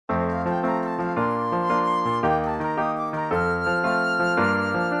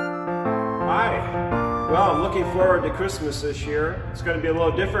looking forward to Christmas this year. It's going to be a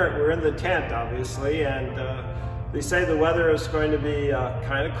little different. We're in the tent, obviously, and they say the weather is going to be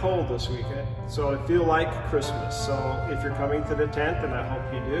kind of cold this weekend, so I feel like Christmas. So if you're coming to the tent, and I hope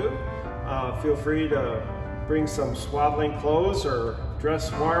you do, feel free to bring some swaddling clothes or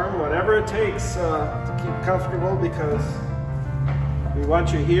dress warm, whatever it takes to keep comfortable, because we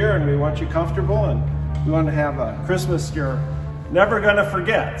want you here and we want you comfortable, and we want to have a Christmas you're never going to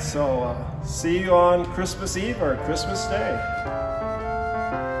forget. So see you on Christmas Eve or Christmas Day.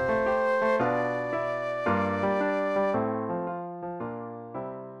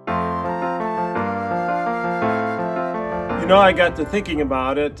 You know, I got to thinking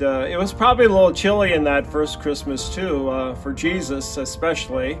about it. It was probably a little chilly in that first Christmas too, for Jesus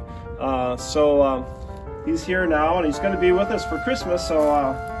especially. So he's here now, and he's going to be with us for Christmas.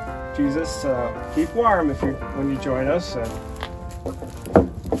 So Jesus, keep warm when you join us. And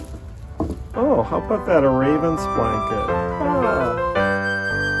oh, how about that, a raven's blanket? Oh.